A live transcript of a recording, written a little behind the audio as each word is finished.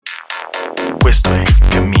Questo è il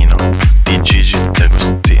cammino di GIGI D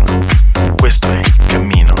Agostino. Questo è il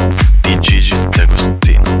cammino di GIGI D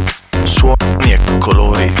Agostino. Suoni e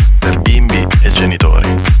colori per bimbi e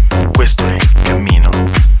genitori. Questo è il cammino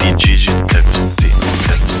di GIGI D Agostino.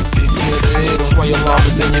 While your mom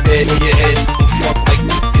is in your bed with your head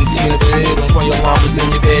Tina the while your mom is in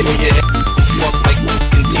your bed with your head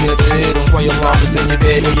Tina the while your mom is in your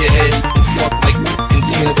bed with your head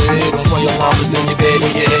Tina the while your mom is in your bed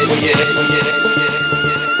with your head with your head with your head.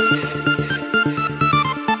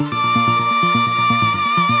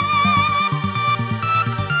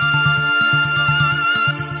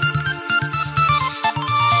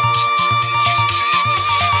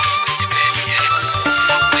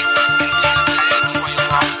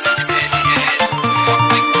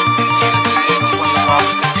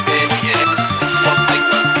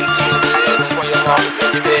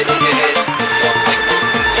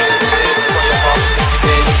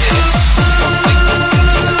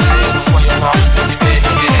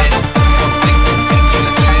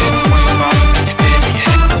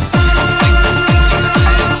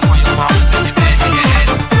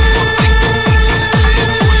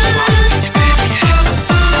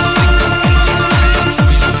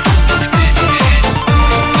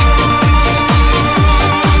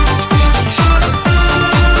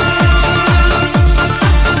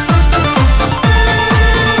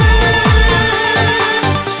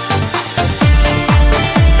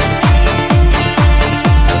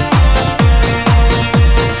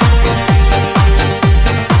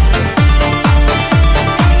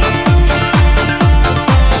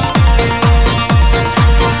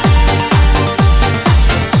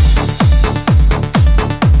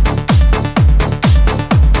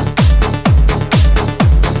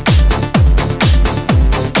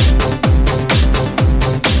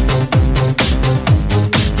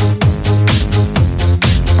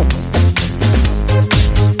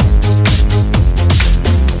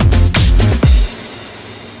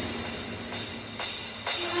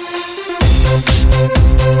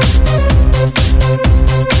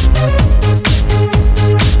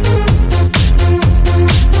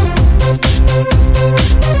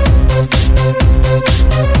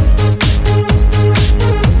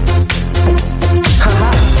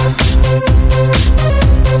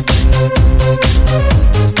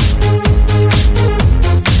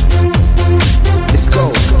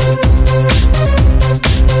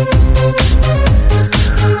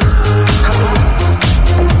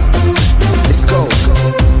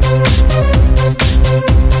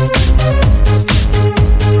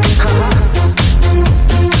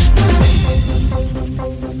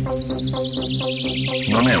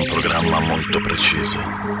 Non è un programma molto preciso,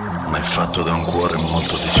 ma è fatto da un cuore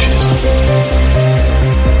molto deciso.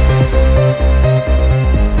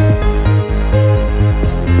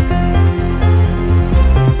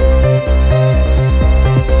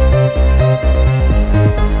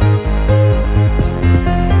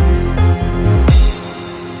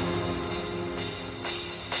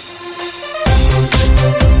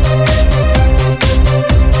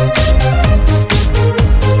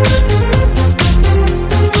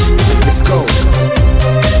 Let's go.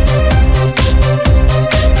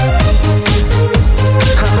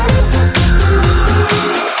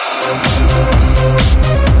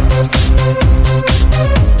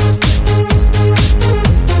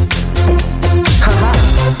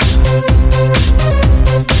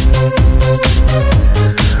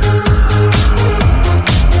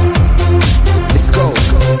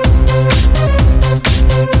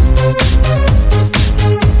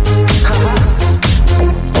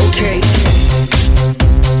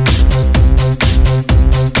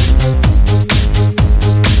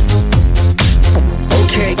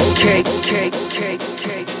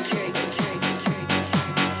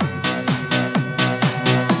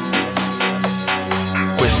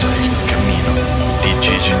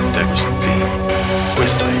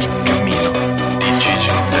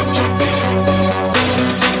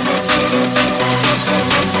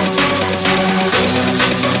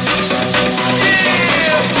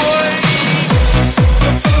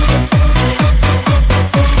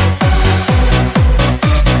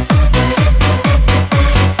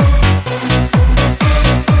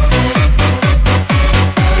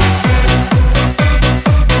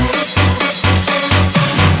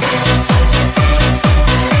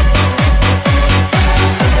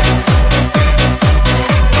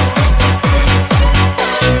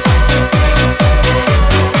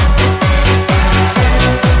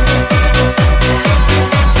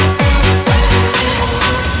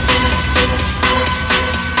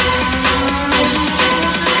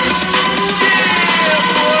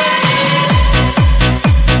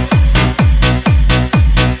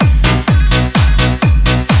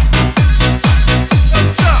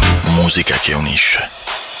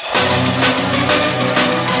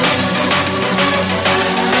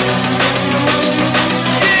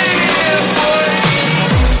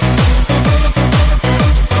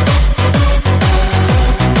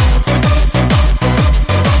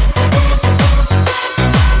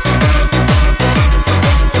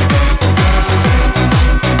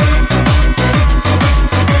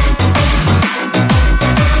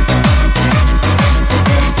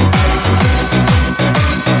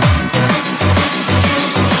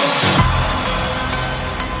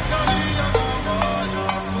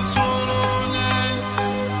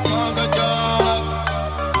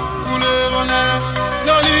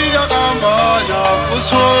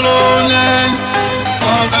 solo nel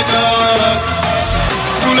Magagara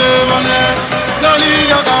Kulevane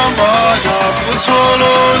Daliya Gambaya solo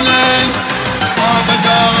nel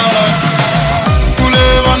Magagara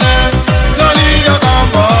Kulevane Daliya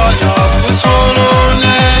Gambaya solo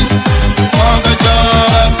nel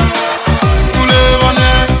Magagara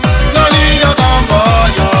Kulevane Daliya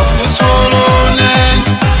Gambaya solo nel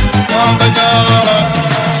Magagara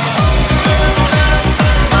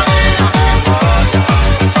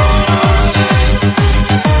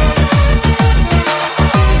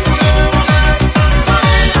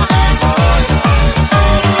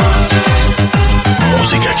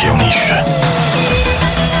Musica che unisce.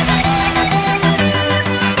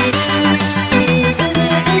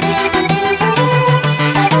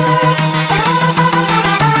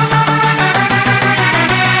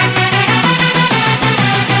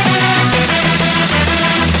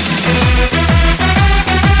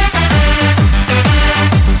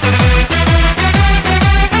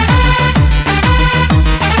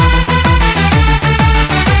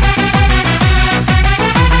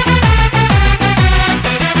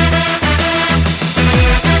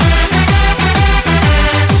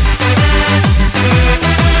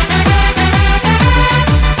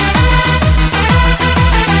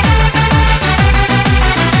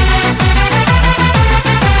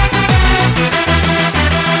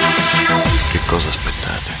 Cosa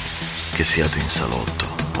aspettate? Che siate in salotto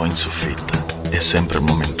o in soffitta, è sempre il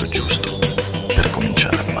momento giusto.